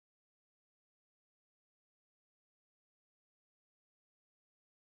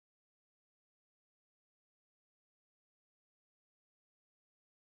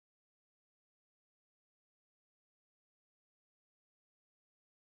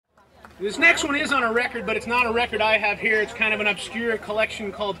This next one is on a record, but it's not a record I have here. It's kind of an obscure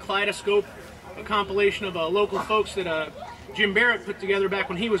collection called Kaleidoscope, a compilation of local folks that Jim Barrett put together back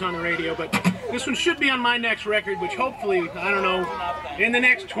when he was on the radio. But this one should be on my next record, which hopefully, I don't know, in the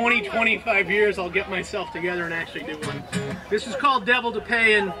next 20, 25 years I'll get myself together and actually do one. This is called Devil to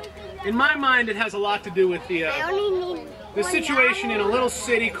Pay, and in my mind it has a lot to do with the situation in a little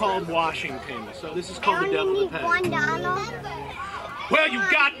city called Washington. So this is called The Devil to Pay. Well, you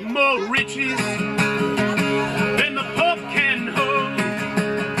got more riches than the Pope can hold.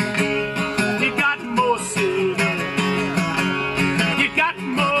 You got more silver. You got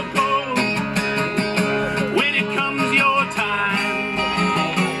more gold. When it comes your time,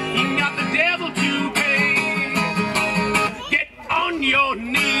 you got the devil to pay. Get on your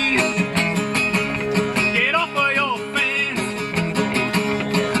knees. Get off of your fence.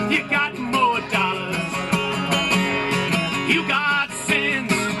 You got more dollars. You got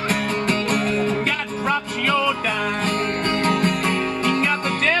your dime. You got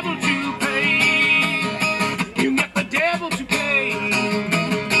the devil to pay. You got the devil to pay.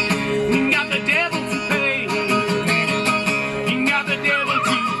 You got the devil to pay. You got the devil to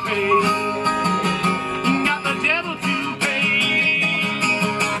pay. You got the devil to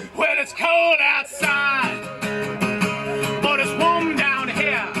pay. Well, it's cold outside, but it's warm down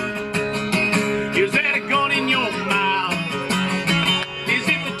here. Is that a gun in your mouth? Is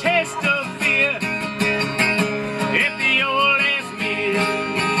it the taste of fear? If the old ass me,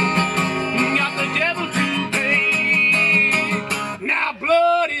 got the devil to pay. Now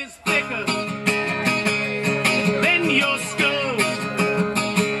blood is thicker than your skull.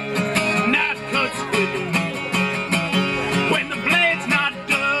 Knife cuts quicker when the blade's not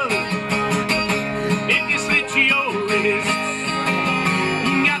dull. If you slit your wrists,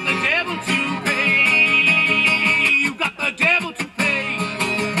 got the devil to pay. You got the devil to pay.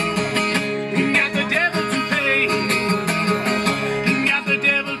 You got the devil to pay.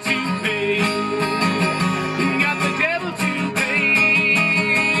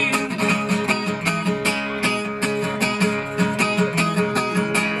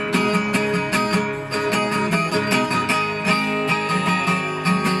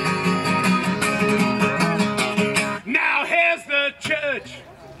 Church,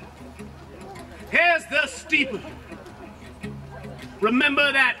 here's the steeple.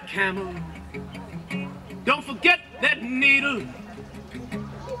 Remember that camel. Don't forget that needle.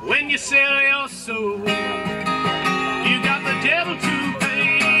 When you sell your soul, you got the devil to